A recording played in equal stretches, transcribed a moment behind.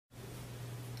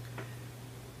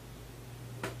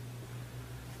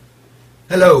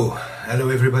Hello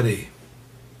everybody.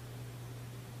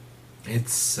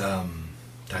 It's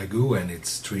Taigu and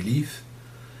it's Tree Leaf.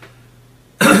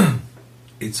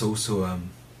 It's also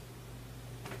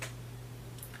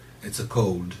it's a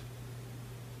cold.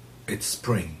 It's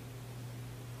spring.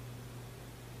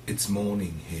 It's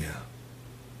morning here.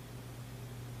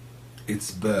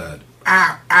 It's bird.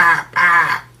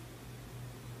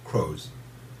 Crows,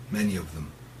 many of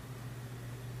them.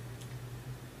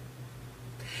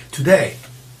 Today,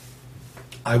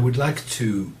 I would like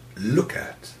to look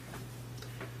at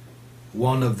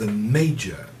one of the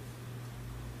major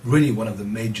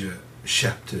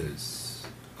chapters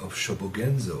of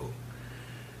Shobogenzo,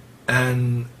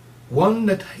 and one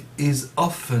that is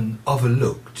often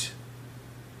overlooked,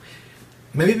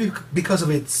 maybe because of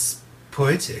its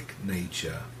poetic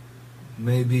nature,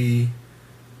 maybe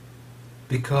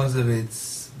because of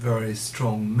its very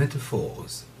strong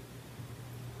metaphors.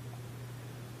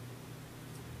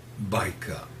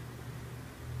 Baika,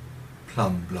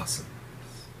 plum blossoms.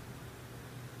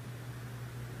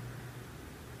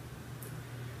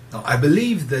 Now, I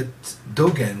believe that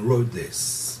Dogen wrote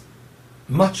this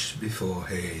much before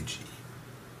Heiji,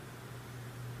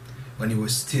 when he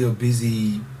was still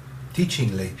busy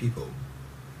teaching lay people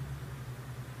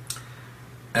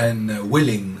and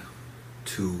willing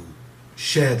to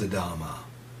share the Dharma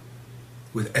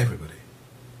with everybody.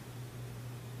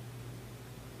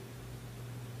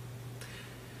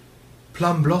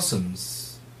 Plum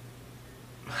blossoms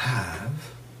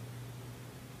have,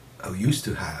 or used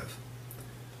to have,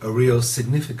 a real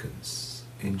significance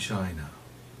in China.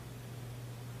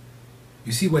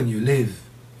 You see, when you live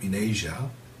in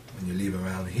Asia, when you live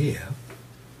around here,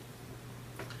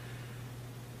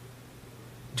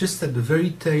 just at the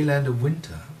very tail end of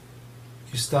winter,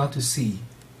 you start to see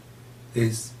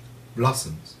these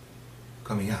blossoms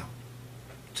coming out,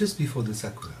 just before the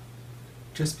sakura,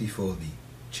 just before the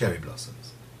cherry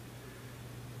blossoms.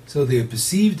 So they are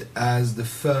perceived as the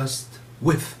first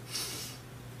whiff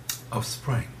of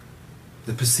spring.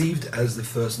 They're perceived as the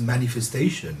first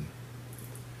manifestation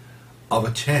of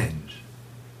a change.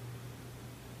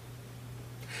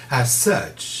 As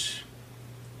such,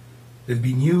 they've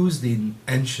been used in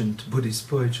ancient Buddhist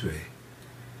poetry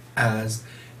as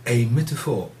a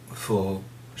metaphor for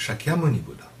Shakyamuni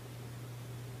Buddha,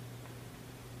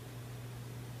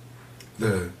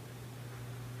 the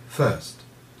first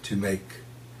to make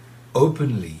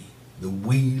openly the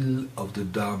wheel of the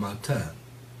Dharma turn.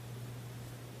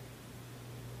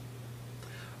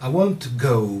 I won't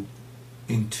go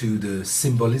into the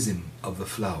symbolism of the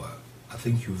flower. I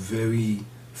think you're very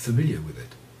familiar with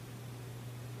it.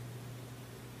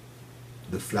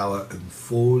 The flower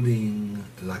unfolding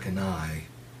like an eye.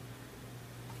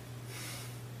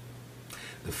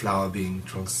 The flower being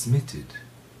transmitted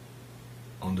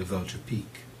on the vulture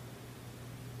peak.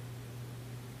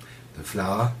 The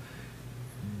flower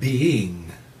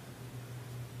being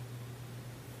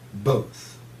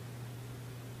both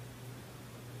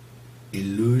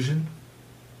illusion,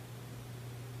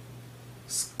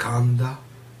 skandha,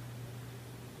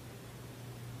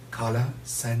 color,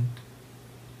 scent,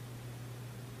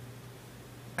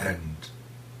 and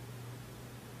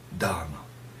dharma.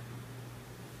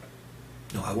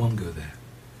 No, I won't go there.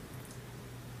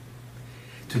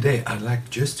 Today I'd like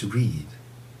just to read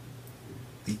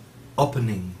the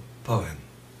opening poem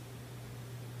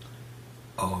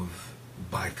of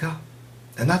Baika,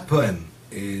 and that poem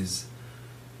is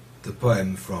the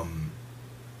poem from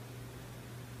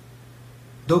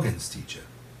Dogen's teacher.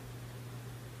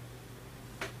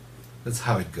 That's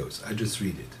how it goes. I just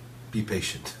read it. Be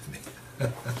patient with me.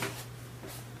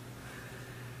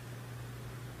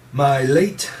 My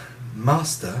late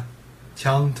master,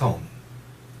 Tian Tong,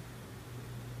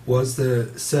 was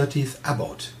the 30th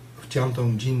abbot of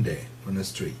Tiantong Jinde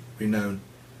Monastery, renowned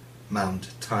Mount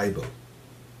Taibo,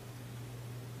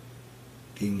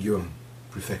 in Yuan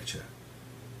Prefecture.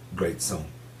 Great song.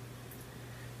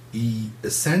 He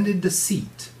ascended the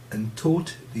seat and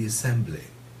taught the assembly.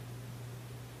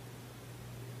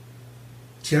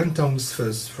 Tiantong's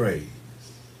first phrase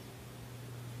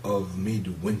of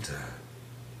midwinter.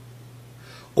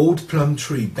 Old plum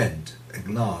tree bent and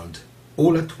gnarled,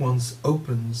 all at once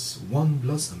opens one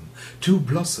blossom, two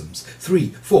blossoms, 3,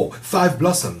 4, 5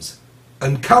 blossoms,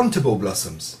 uncountable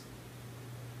blossoms.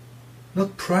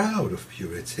 Not proud of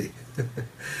purity,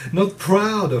 not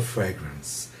proud of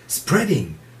fragrance,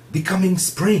 spreading, becoming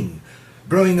spring,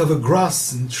 blowing over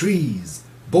grass and trees,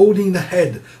 balding the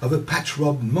head of a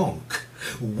patch-robbed monk,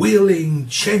 wheeling,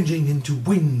 changing into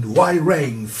wind, white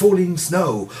rain, falling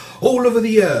snow, all over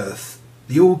the earth.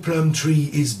 The old plum tree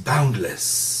is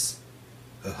boundless,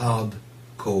 a hard,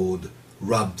 cold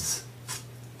rubs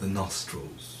the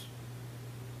nostrils.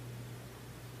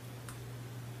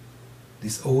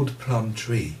 This old plum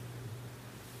tree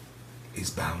is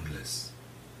boundless.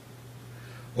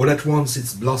 All at once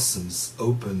its blossoms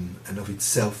open, and of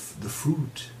itself the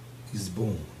fruit is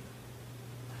born.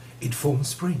 It forms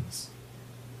springs.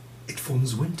 It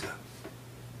forms winter.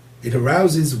 It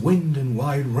arouses wind and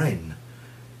wild rain.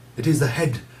 It is the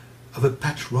head of a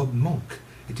patch-robbed monk.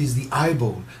 It is the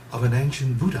eyeball of an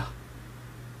ancient Buddha.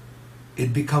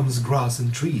 It becomes grass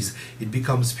and trees. It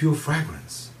becomes pure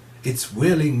fragrance. Its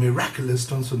whirling, miraculous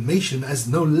transformation has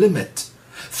no limit.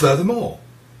 Furthermore,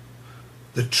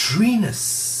 the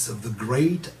treeness of the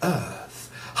great earth,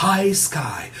 high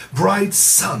sky, bright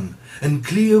sun, and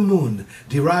clear moon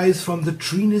derives from the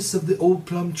treeness of the old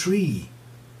plum tree.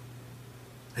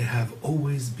 They have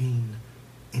always been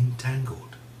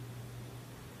entangled.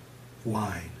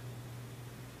 Wine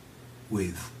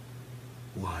with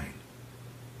wine.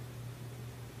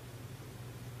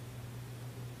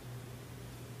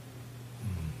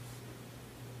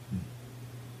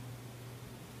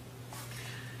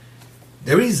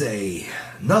 There is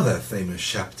another famous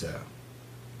chapter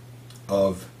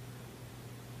of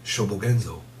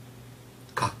Shobogenzo,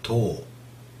 Kato,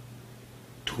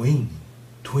 twinning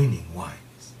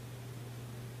wines.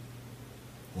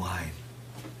 Wine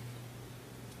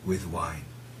with wine.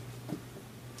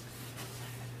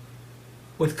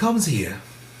 What comes here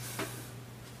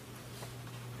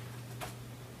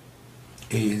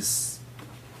is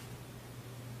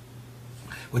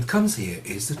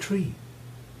the tree.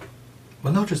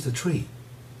 But not just the tree.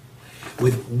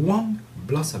 With one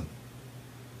blossom,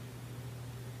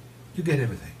 you get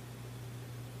everything.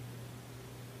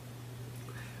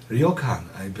 Ryokan,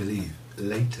 I believe,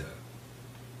 later,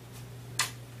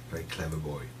 very clever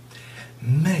boy,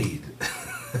 made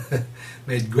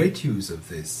great use of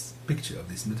this picture, of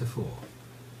this metaphor,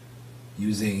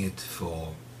 using it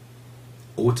for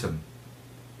autumn.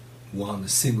 A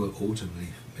single autumn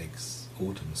leaf makes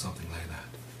autumn, something like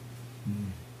that.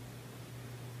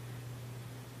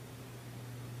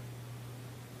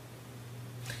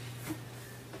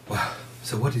 Wow,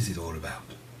 so what is it all about?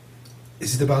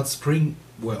 Is it about spring?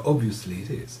 Well, obviously it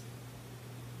is.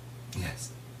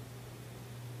 Yes.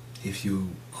 If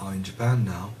you are in Japan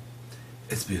now,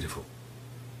 it's beautiful.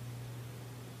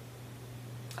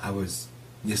 I was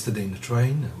yesterday in the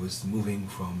train. I was moving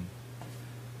from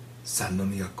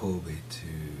Sannomiya Kobe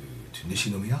to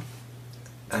Nishinomiya,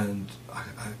 and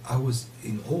I was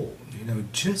in awe.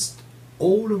 Just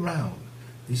all around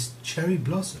these cherry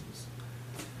blossoms,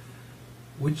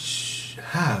 which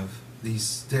have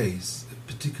these days a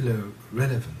particular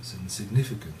relevance and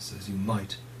significance, as you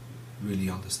might really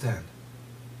understand.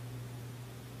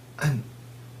 And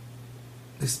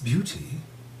this beauty,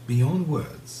 beyond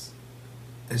words,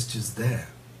 is just there.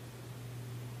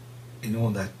 In all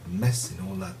that mess, in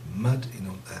all that mud, in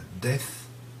all that death,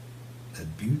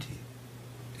 that beauty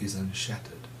is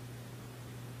unshattered.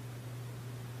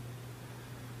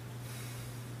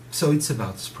 So it's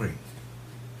about spring.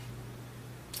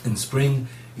 And spring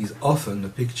is often a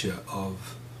picture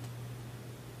of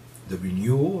the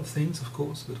renewal of things, of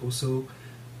course, but also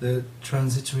the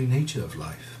transitory nature of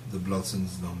life. The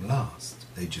blossoms don't last,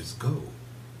 they just go.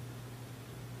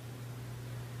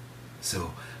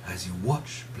 So, as you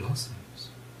watch blossoms,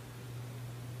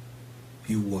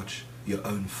 you watch your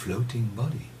own floating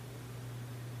body.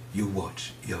 You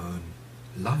watch your own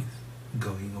life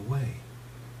going away.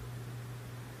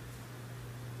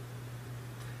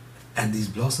 And these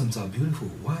blossoms are beautiful.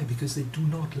 Why? Because they do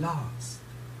not last.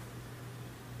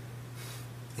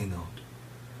 They're not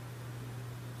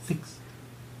fixed.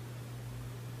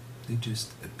 They're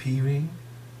just appearing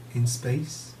in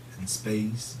space, and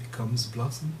space becomes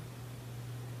blossom,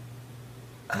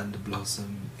 and the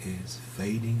blossom is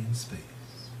fading in space,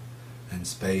 and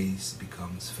space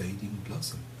becomes fading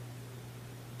blossom.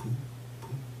 Pooh,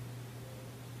 pooh.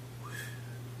 Whoosh.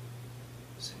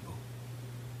 Simple.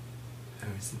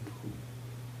 Very simple.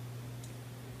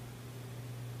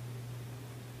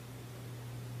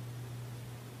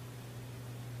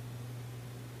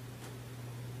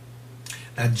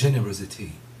 That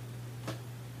generosity,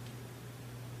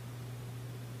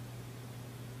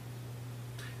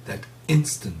 that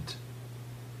instant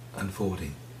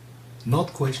unfolding,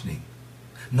 not questioning,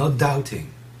 not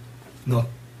doubting, not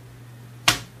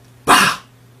bah!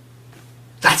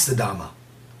 That's the Dharma.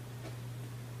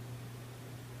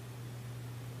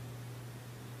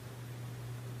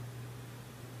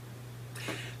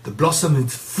 The blossom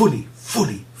is fully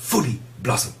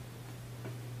blossom.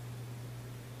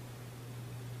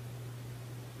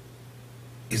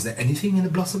 Is there anything in the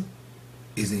blossom?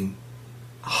 Is in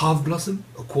half blossom,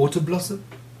 a quarter blossom?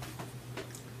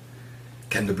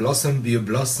 Can the blossom be a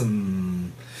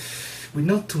blossom? We're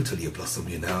not totally a blossom,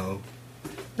 you know.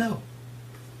 No.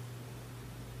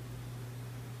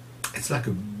 It's like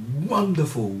a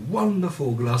wonderful,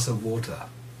 wonderful glass of water.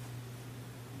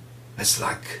 It's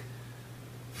like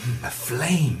a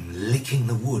flame licking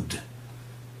the wood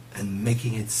and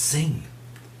making it sing.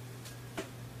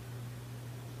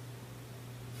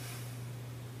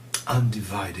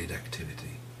 Undivided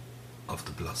activity of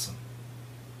the blossom.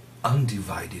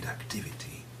 Undivided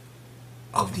activity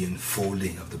of the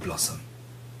unfolding of the blossom.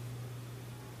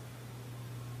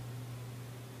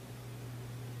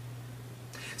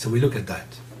 So we look at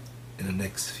that in the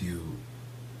next few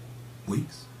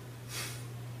weeks.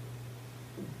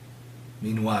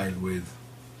 Meanwhile, with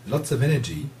lots of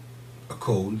energy, a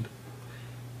cold,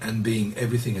 and being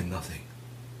everything and nothing.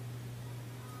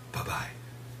 Bye-bye.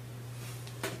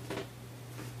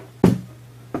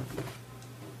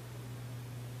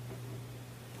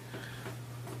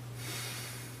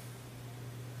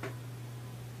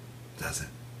 That's it.